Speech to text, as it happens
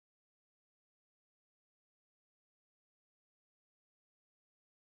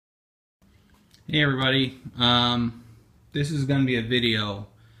Hey everybody, this is going to be a video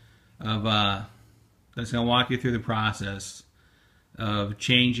of that's going to walk you through the process of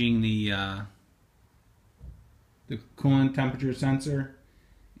changing the coolant temperature sensor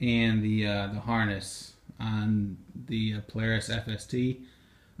and the harness on the Polaris FST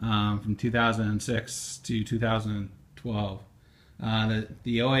from 2006 to 2012. The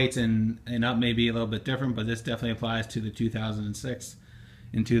 08s and up may be a little bit different, but this definitely applies to the 2006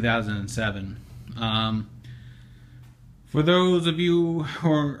 and 2007. For those of you who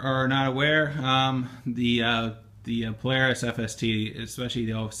are not aware, the Polaris FST,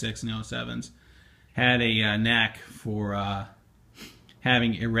 especially the 06 and 07s, had a knack for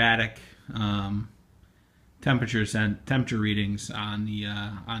having erratic temperature readings on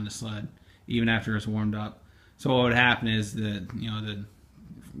the sled, even after it's warmed up. So what would happen is that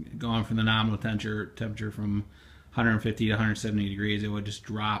going from the nominal temperature from 150 to 170 degrees, it would just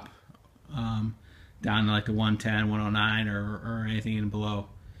drop down to like the 110, 109, or anything in below.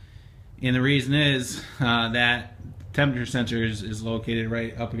 And the reason is that temperature sensor is located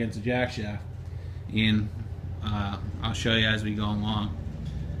right up against the jack shaft, and I'll show you as we go along.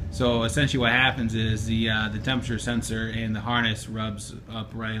 So essentially what happens is the temperature sensor and the harness rubs up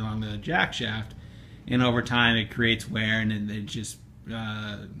right along the jack shaft, and over time it creates wear, and it just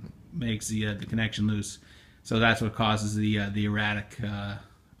makes the connection loose. So that's what causes the erratic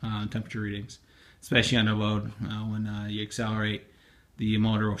temperature readings, especially under load. When you accelerate, the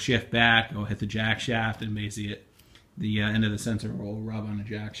motor will shift back, it'll hit the jack shaft, and basically the end of the sensor will rub on the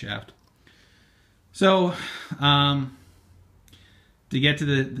jack shaft. So to get to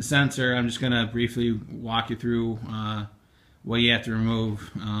the sensor, I'm just going to briefly walk you through what you have to remove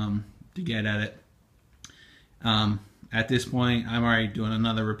to get at it. At this point, I'm already doing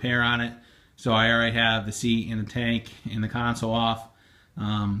another repair on it, so I already have the seat and the tank and the console off.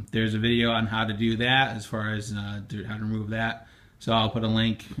 There's a video on how to do that, as far as how to remove that. So I'll put a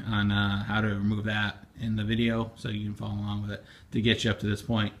link on how to remove that in the video, so you can follow along with it to get you up to this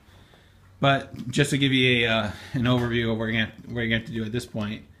point. But just to give you an overview of what you're going to have to do at this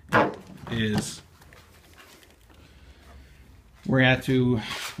point is we're going to have to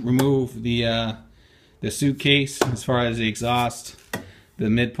remove the suitcase as far as the exhaust,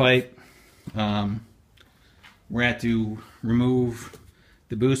 the mid pipe. We're going to have to remove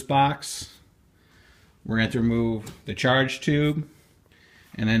the boost box. We're going to have to remove the charge tube,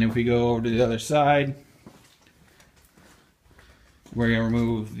 and then if we go over to the other side, we're going to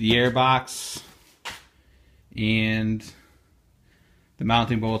remove the air box and the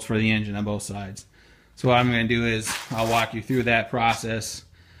mounting bolts for the engine on both sides. So what I'm going to do is I'll walk you through that process.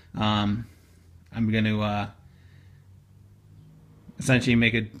 I'm going to essentially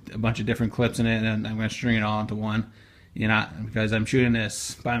make a bunch of different clips in it, and I'm going to string it all into one. Because I'm shooting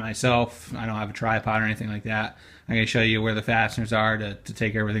this by myself, I don't have a tripod or anything like that. I'm going to show you where the fasteners are to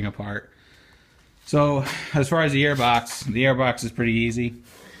take everything apart. So as far as the airbox is pretty easy.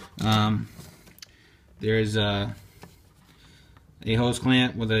 There's a hose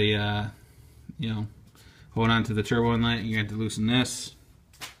clamp with a hold on to the turbo inlet. You're going to have to loosen this.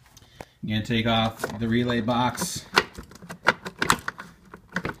 You're going to take off the relay box.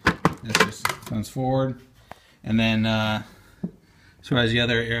 This just comes forward. And then as far as the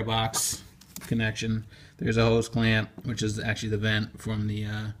other airbox connection, there's a hose clamp, which is actually the vent from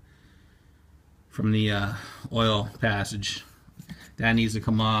the oil passage. That needs to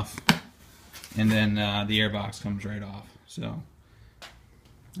come off, and then the airbox comes right off. So,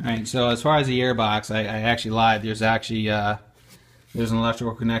 alright, so as far as the airbox, I actually lied. There's actually there's an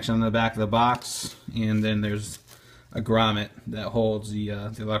electrical connection on the back of the box, and then there's a grommet that holds the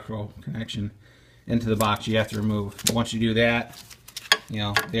electrical connection into the box. You have to remove. Once you do that,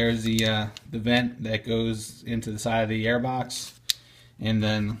 there's the vent that goes into the side of the airbox, and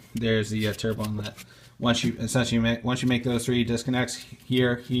then there's the turbo inlet. Once you make those three disconnects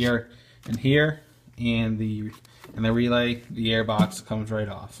here, here, and here, and the relay, the airbox comes right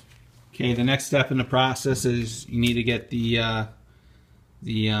off. Okay, the next step in the process is you need to get the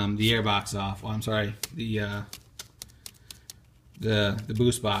airbox off. Well, I'm sorry, the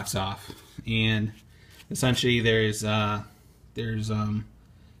boost box off. And essentially there's 6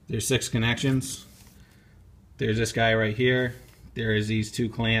 connections. There's this guy right here. There's these 2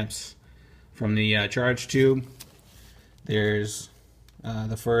 clamps from the charge tube. There's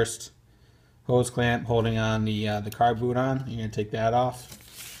the first hose clamp holding on the carb boot on. You're going to take that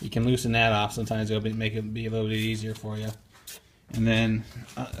off. You can loosen that off. Sometimes it'll make it be a little bit easier for you. And then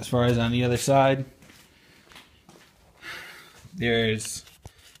as far as on the other side, there's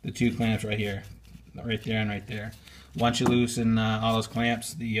the 2 clamps right here. right there and right there. Once you loosen all those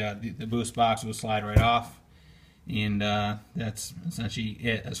clamps, the boost box will slide right off, and that's essentially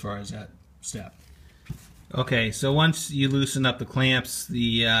it as far as that step. Okay, so once you loosen up the clamps,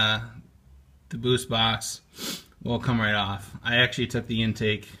 the boost box will come right off. I actually took the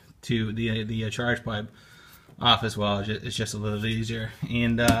intake to the charge pipe off as well. It's just a little easier.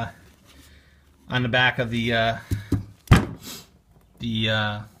 And on the back of the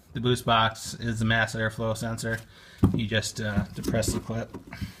boost box is the mass airflow sensor. You just depress the clip,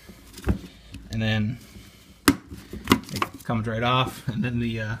 and then it comes right off, and then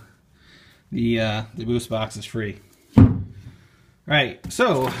the boost box is free. All right,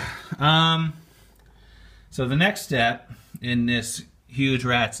 so so the next step in this huge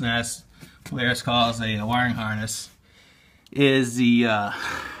rat's nest, Polaris calls a wiring harness, is the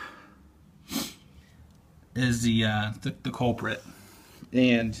culprit.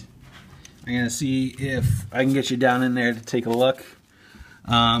 And I'm gonna see if I can get you down in there to take a look.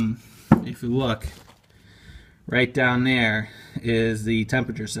 If you look, right down there is the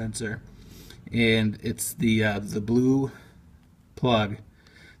temperature sensor, and it's the blue plug,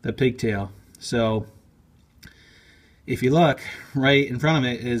 the pigtail. So if you look, right in front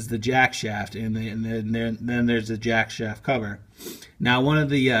of it is the jack shaft, and then there's the jack shaft cover. Now, one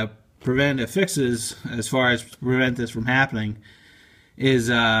of the preventive fixes, as far as prevent this from happening, is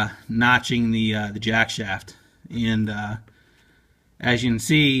notching the jack shaft. And as you can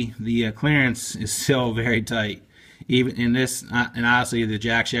see, the clearance is still very tight. Even in this, and honestly, the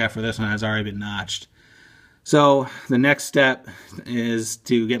jack shaft for this one has already been notched. So the next step is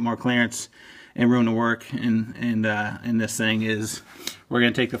to get more clearance and room to work in this thing is we're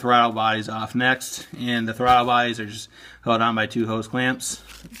going to take the throttle bodies off next, and the throttle bodies are just held on by 2 hose clamps.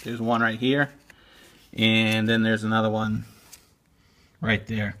 There's one right here, and then there's another one right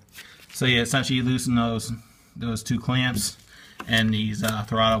there. So you essentially loosen those 2 clamps, and these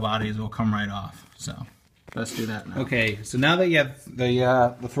throttle bodies will come right off. So let's do that now. Okay, so now that you have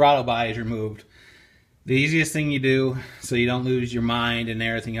the throttle bodies removed, the easiest thing you do so you don't lose your mind and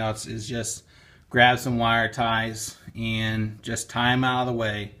everything else is just grab some wire ties and just tie them out of the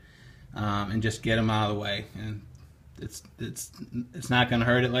way, and just get them out of the way. And it's not going to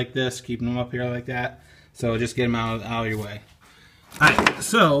hurt it like this, keeping them up here like that. So just get them out of your way. Alright,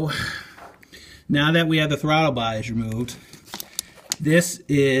 so now that we have the throttle bodies removed, this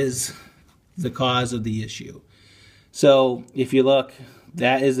is the cause of the issue. So if you look,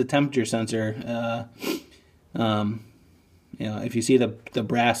 that is the temperature sensor. You know, if you see the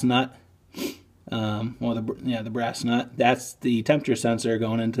brass nut, the brass nut, that's the temperature sensor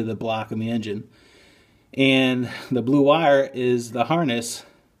going into the block of the engine, and the blue wire is the harness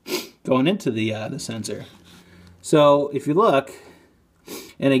going into the sensor. So if you look,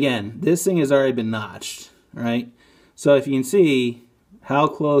 and again, this thing has already been notched, right? So if you can see how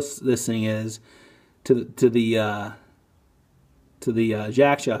close this thing is to the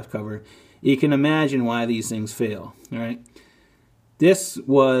jack shaft cover, you can imagine why these things fail. All right, this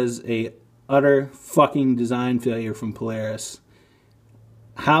was a utter fucking design failure from Polaris.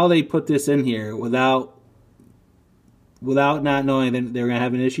 How they put this in here without not knowing that they were going to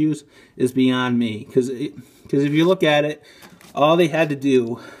have issues is beyond me. Because if you look at it, all they had to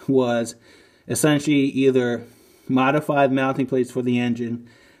do was essentially either modify the mounting plates for the engine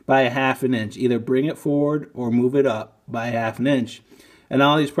by 1/2 inch, either bring it forward or move it up by 1/2 inch, and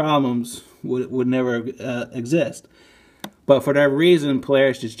all these problems would never exist. But for whatever reason,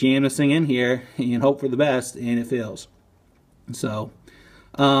 Polaris just jammed this thing in here and hope for the best, and it fails. So,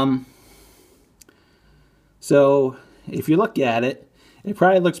 if you look at it, it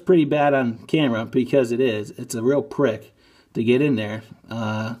probably looks pretty bad on camera because it is. It's a real prick to get in there.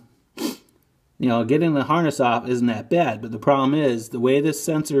 You know, getting the harness off isn't that bad, but the problem is the way this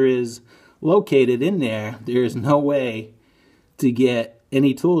sensor is located in there, there is no way to get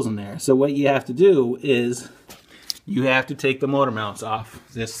any tools in there. So what you have to do is you have to take the motor mounts off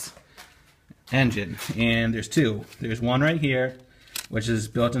this engine, and there's 2. There's one right here, which is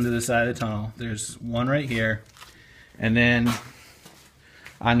built into the side of the tunnel. There's one right here, and then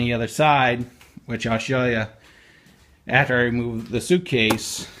on the other side, which I'll show you after I remove the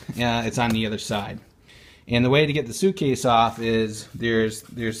suitcase, it's on the other side. And the way to get the suitcase off is there's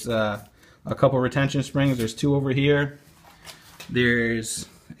a couple retention springs. There's 2 over here. There's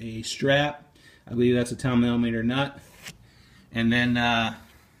a strap. I believe that's a 10mm nut. And then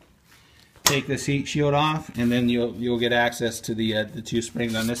take this heat shield off, and then you'll get access to the 2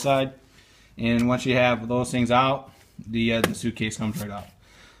 springs on this side. And once you have those things out, the suitcase comes right off.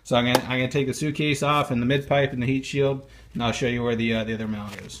 So I'm gonna take the suitcase off and the mid pipe and the heat shield, and I'll show you where the other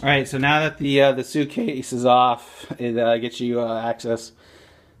mount is. All right, so now that the suitcase is off, it gets you access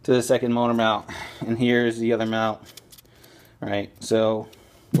to the second motor mount, and here's the other mount. All right, so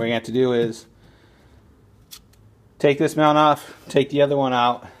what you have to do is take this mount off, take the other one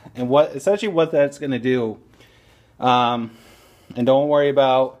out, and essentially what that's going to do, and don't worry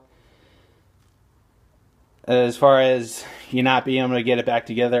about as far as you not being able to get it back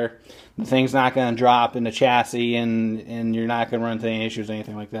together. The thing's not going to drop in the chassis, and you're not going to run into any issues or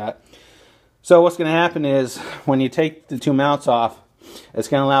anything like that. So what's going to happen is when you take the two mounts off, it's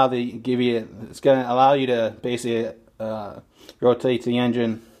going to allow you to basically rotate the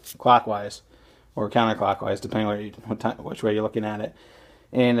engine clockwise or counterclockwise, depending which way you're looking at it.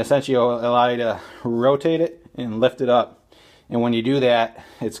 And essentially it'll allow you to rotate it and lift it up. And when you do that,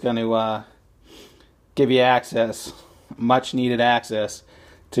 it's going to give you access, much needed access,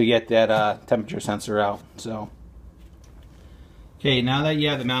 to get that temperature sensor out. So, okay, now that you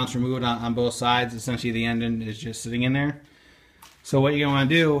have the mounts removed on both sides, essentially the engine is just sitting in there. So what you're going to want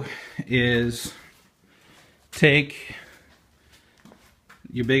to do is take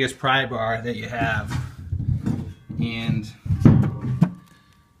your biggest pry bar that you have, and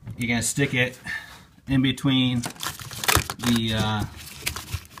you're going to stick it in between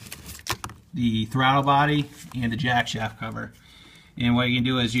the throttle body and the jack shaft cover. And what you can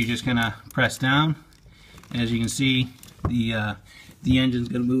do is you're just going to press down. As you can see, the engine's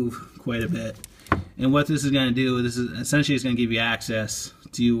going to move quite a bit. And what this is going to do, this is essentially going to give you access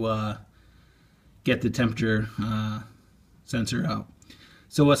to get the temperature sensor out.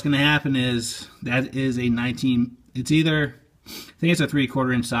 So what's going to happen is that is a 19. It's either, I think it's a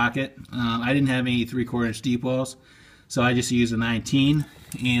 3/4 inch socket. I didn't have any 3/4 inch deep wells, so I just used a 19,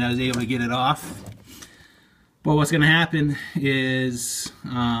 and I was able to get it off. But what's going to happen is,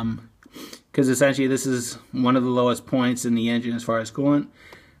 because essentially this is one of the lowest points in the engine as far as coolant,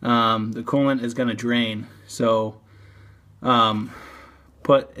 the coolant is going to drain. So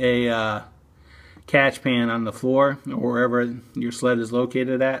put a catch pan on the floor or wherever your sled is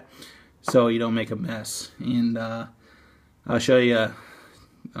located at, so you don't make a mess. And I'll show you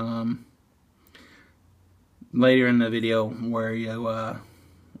later in the video where you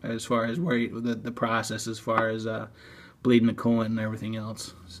as far as where the process as far as bleeding the coolant and everything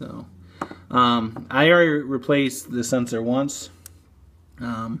else. So I already replaced the sensor once.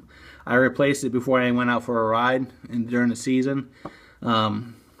 I replaced it before I went out for a ride and during the season.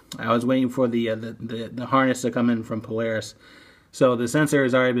 I was waiting for the harness to come in from Polaris. So the sensor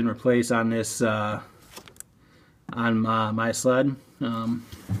has already been replaced on this on my sled.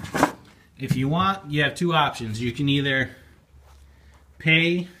 If you want, you have two options. You can either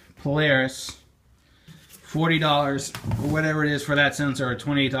pay Polaris $40 or whatever it is for that sensor, or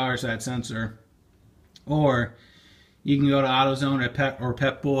 $28 for that sensor, or you can go to AutoZone or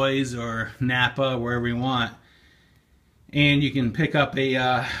Pep Boys or Napa, wherever you want, and you can pick up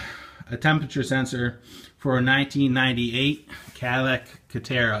a temperature sensor for a 1998 Cadillac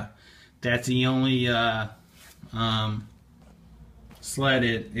Catera. That's the only sled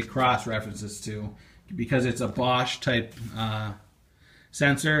it cross-references to, because it's a Bosch type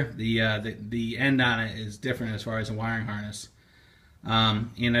sensor. The end on it is different as far as the wiring harness,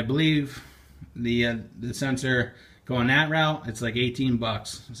 and I believe the sensor going that route, it's like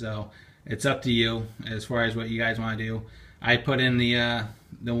 $18. So it's up to you as far as what you guys want to do. I put in the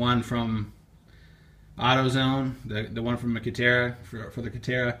one from AutoZone, the one from the Catera for the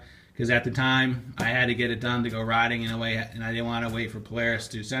Catera, because at the time I had to get it done to go riding in a way, and I didn't want to wait for Polaris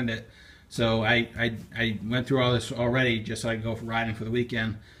to send it. So I went through all this already just so I could go for riding for the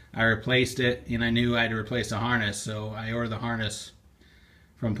weekend. I replaced it, and I knew I had to replace the harness, so I ordered the harness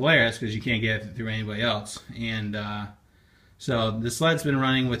from Polaris because you can't get it through anybody else. And so the sled's been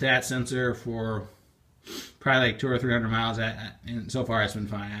running with that sensor for probably like 200 or 300 miles, and so far it's been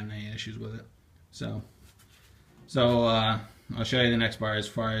fine. I haven't had any issues with it. So I'll show you the next part as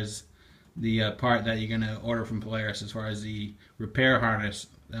far as the part that you're going to order from Polaris as far as the repair harness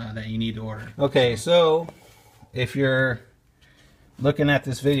that you need to order. Okay, so if you're looking at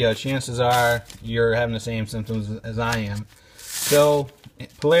this video, chances are you're having the same symptoms as I am. So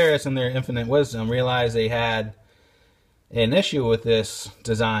Polaris, in their infinite wisdom, realized they had an issue with this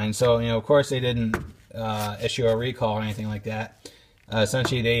design. So, you know, of course they didn't issue a recall or anything like that.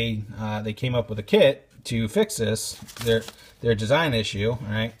 Essentially, they came up with a kit to fix this, their design issue. All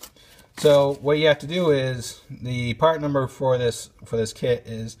right. So what you have to do is, the part number for this kit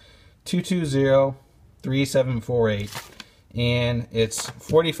is 2203748, and it's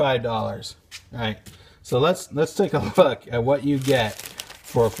 $45. All right. So let's take a look at what you get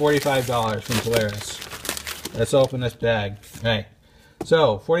for $45 from Polaris. Let's open this bag. All right.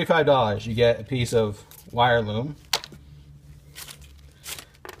 So $45, you get a piece of wire loom,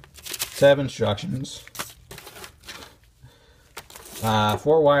 7 instructions,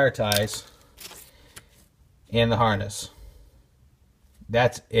 4 wire ties, and the harness.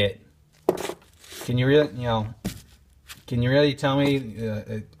 That's it. Can you really tell me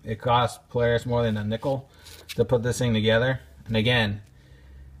it costs Polaris more than a nickel to put this thing together? And again,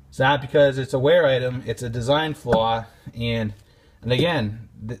 it's not because it's a wear item; it's a design flaw. And again,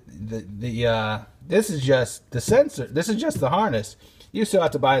 this is just the sensor. This is just the harness. You still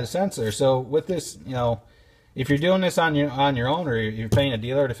have to buy the sensor. So with this, if you're doing this on your own, or you're paying a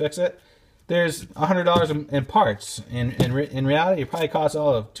dealer to fix it, there's $100 in parts. In reality, it probably costs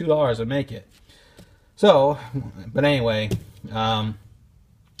all of $2 to make it. So, but anyway, so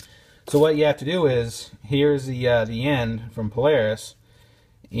what you have to do is, here's the end from Polaris,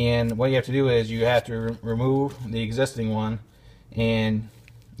 and what you have to do is you have to remove the existing one, and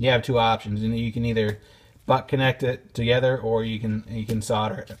you have 2 options, and you can either butt connect it together, or you can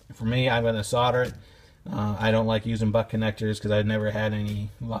solder it. For me, I'm going to solder it. I don't like using butt connectors because I've never had any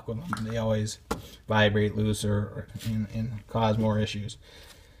luck with them. They always vibrate loose and cause more issues.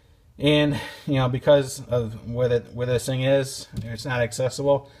 And because of where this thing is, it's not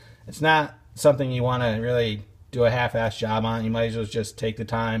accessible. It's not something you want to really do a half-ass job on. You might as well just take the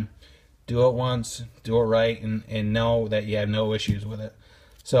time, do it once, do it right, and know that you have no issues with it.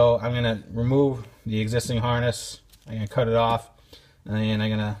 So I'm going to remove the existing harness. I'm going to cut it off, and I'm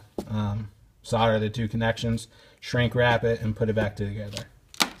going to solder the 2 connections, shrink wrap it, and put it back together.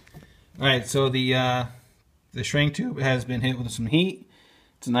 All right, so the shrink tube has been hit with some heat.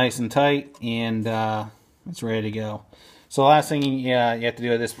 It's nice and tight, and it's ready to go. So the last thing you have to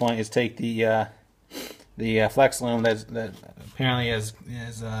do at this point is take the flex loom that apparently is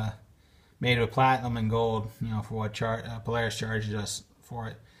made of platinum and gold, for what Polaris charges us for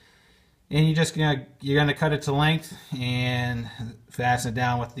it. And you're gonna cut it to length and fasten it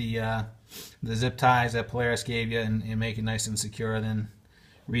down with the zip ties that Polaris gave you, and make it nice and secure. Then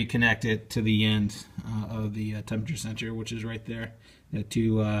reconnect it to the end of the temperature sensor, which is right there, the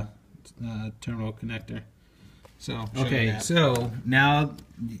 2 terminal connector. So okay, so now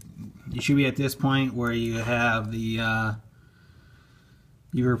you should be at this point where you have the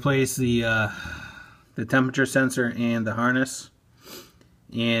you replace the temperature sensor and the harness.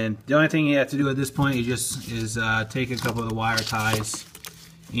 And the only thing you have to do at this point is take a couple of the wire ties,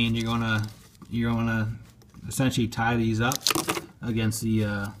 and you're gonna essentially tie these up against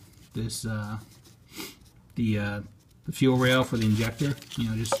the fuel rail for the injector.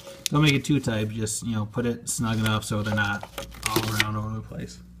 Just don't make it too tight. Just put it snug enough so they're not all around all over the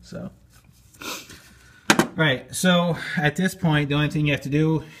place. So, right. So at this point, the only thing you have to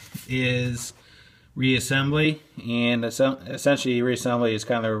do is reassembly, and essentially reassembly is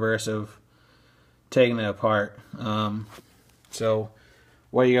kind of the reverse of taking it apart. So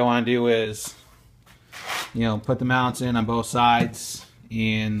what you're going to want to do is put the mounts in on both sides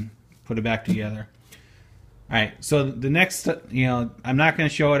and put it back together. Alright, so the next, I'm not going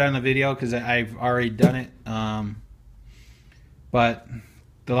to show it on the video because I've already done it, but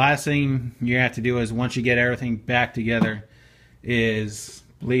the last thing you have to do is, once you get everything back together, is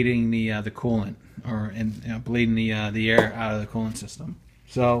bleeding the coolant, bleeding the air out of the coolant system.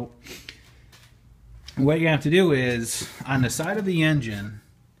 So what you have to do is, on the side of the engine,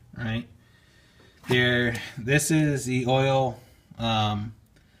 right there, this is the oil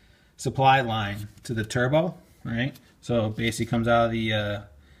supply line to the turbo, right? So it basically comes out of the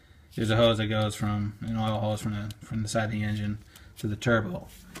there's a hose that goes from an oil hose from the side of the engine to the turbo.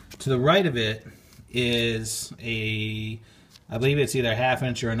 To the right of it is I believe it's either a 1/2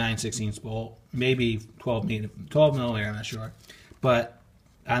 inch or a 9/16 bolt, maybe 12 millimeter, I'm not sure. But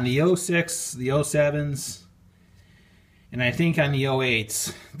on the 06, the 07s, and I think on the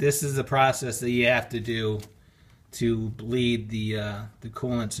 08s, this is the process that you have to do to bleed the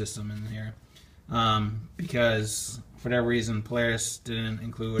coolant system in here, because for whatever reason Polaris didn't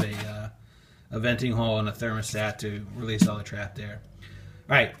include a venting hole and a thermostat to release all the trapped air.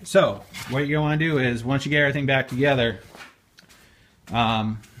 All right, so what you want to do is, once you get everything back together,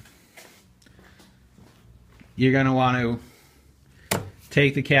 you're going to want to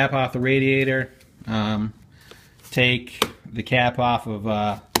take the cap off the radiator, take the cap off of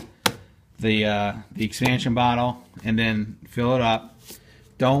the expansion bottle, and then fill it up.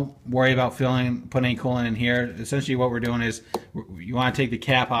 Don't worry about putting any coolant in here. Essentially what we're doing is, you want to take the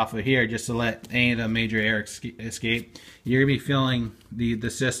cap off of here just to let any of the major air escape. You're going to be filling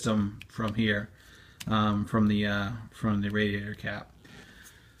the system from here, from the radiator cap.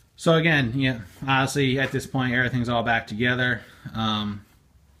 So again, yeah, honestly, at this point, everything's all back together.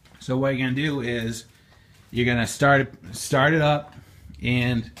 So what you're gonna do is you're gonna start it up,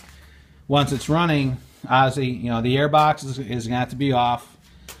 and once it's running, obviously, you know, the air box is gonna have to be off.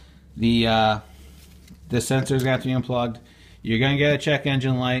 The sensor is gonna have to be unplugged. You're gonna get a check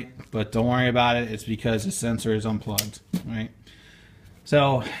engine light, but don't worry about it. It's because the sensor is unplugged, right?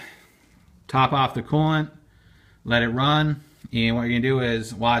 So top off the coolant, let it run, and what you're gonna do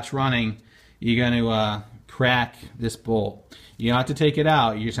is, while it's running, you're gonna crack this bolt. You don't have to take it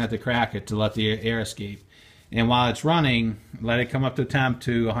out. You just have to crack it to let the air escape. And while it's running, let it come up to temp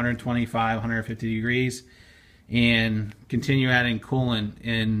to 125, 150 degrees, and continue adding coolant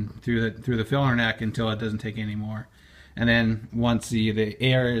in through the filler neck until it doesn't take any more. And then once the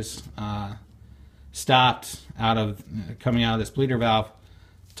air is stopped coming out of this bleeder valve,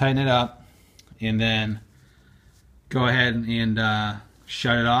 tighten it up, and then go ahead and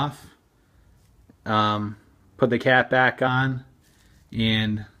shut it off. Put the cap back on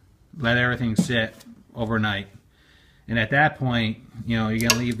and let everything sit overnight. And at that point, you know, you're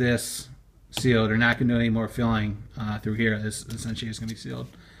gonna leave this sealed. You're not gonna do any more filling through here. This essentially is gonna be sealed.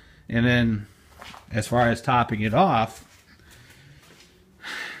 And then, as far as topping it off,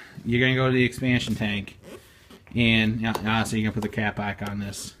 you're gonna go to the expansion tank, and you know, honestly, you're gonna put the cap back on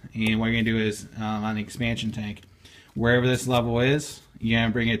this. And what you're gonna do is, on the expansion tank, wherever this level is, you're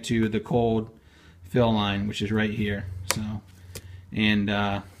gonna bring it to the cold fill line, which is right here. So, and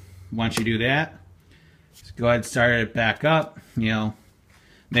once you do that, just go ahead and start it back up. You know,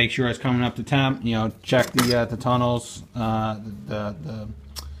 make sure it's coming up to temp. You know, check the tunnels, the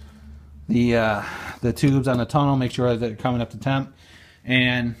tubes on the tunnel. Make sure that they're coming up to temp.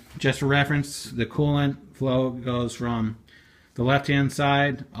 And just for reference, the coolant flow goes from the left-hand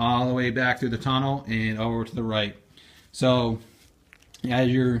side all the way back through the tunnel and over to the right. So as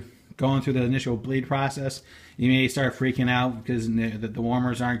you're going through the initial bleed process, you may start freaking out because the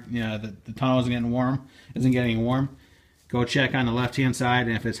warmers aren't, you know, the tunnel isn't getting warm. Go check on the left-hand side,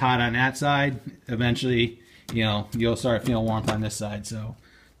 and if it's hot on that side, eventually, you know, you'll start feeling warmth on this side. So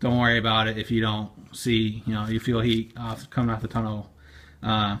don't worry about it if you don't see, you know, you feel heat coming off the tunnel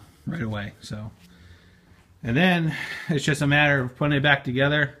right away. So, and then it's just a matter of putting it back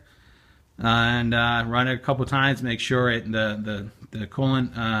together and run it a couple times, make sure the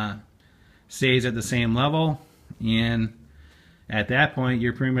coolant stays at the same level, and at that point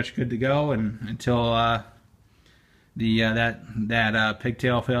you're pretty much good to go, and until that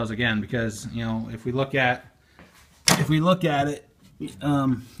pigtail fails again. Because, you know, if we look at it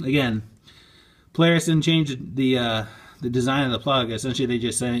again, Polaris didn't change the design of the plug. Essentially,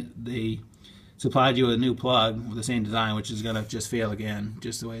 they supplied you with a new plug with the same design, which is gonna just fail again,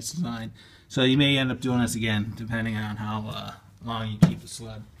 just the way it's designed. So you may end up doing this again, depending on how long you keep the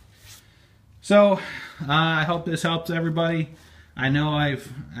sled. So I hope this helps everybody. I know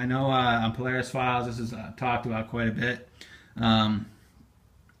on Polaris Files this is talked about quite a bit, and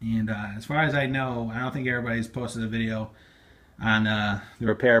as far as I know, I don't think everybody's posted a video on the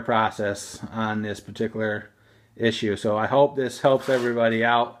repair process on this particular issue. So I hope this helps everybody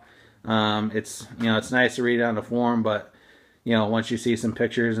out. It's, you know, it's nice to read it on the forum, but, you know, once you see some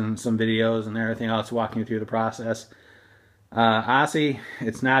pictures and some videos and everything else walking you through the process, honestly,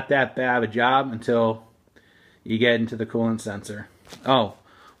 it's not that bad of a job until you get into the coolant sensor. Oh,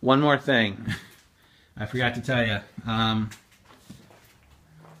 one more thing I forgot to tell you.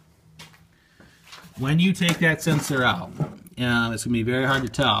 When you take that sensor out, it's going to be very hard to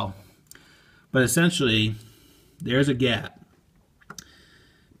tell, but essentially there's a gap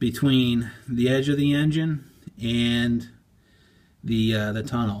between the edge of the engine and the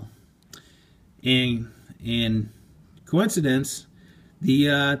tunnel. And coincidence,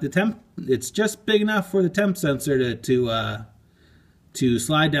 the temp, it's just big enough for the temp sensor to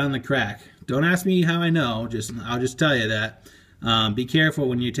slide down the crack. Don't ask me how I know. I'll just tell you that. Be careful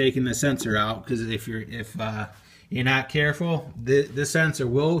when you're taking the sensor out, because if you're not careful, the sensor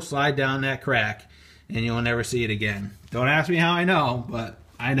will slide down that crack, and you'll never see it again. Don't ask me how I know, but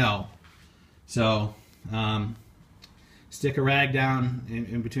I know. So stick a rag down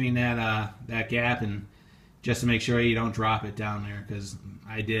in between that gap, and just to make sure you don't drop it down there, because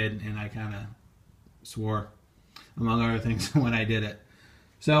I did, and I kind of swore, among other things, when I did it.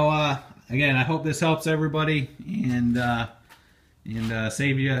 So again, I hope this helps everybody, and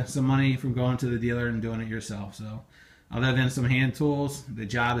save you some money from going to the dealer and doing it yourself. So other than some hand tools, the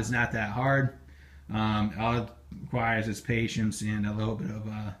job is not that hard. All it requires is patience and a little bit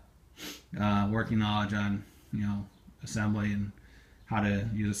of working knowledge on, you know, assembly and how to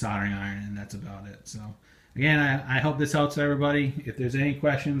use a soldering iron, and that's about it. So again, I hope this helps everybody. If there's any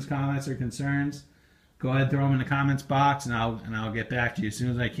questions, comments, or concerns, go ahead and throw them in the comments box, and I'll get back to you as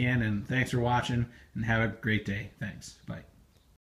soon as I can. And thanks for watching, and have a great day. Thanks. Bye.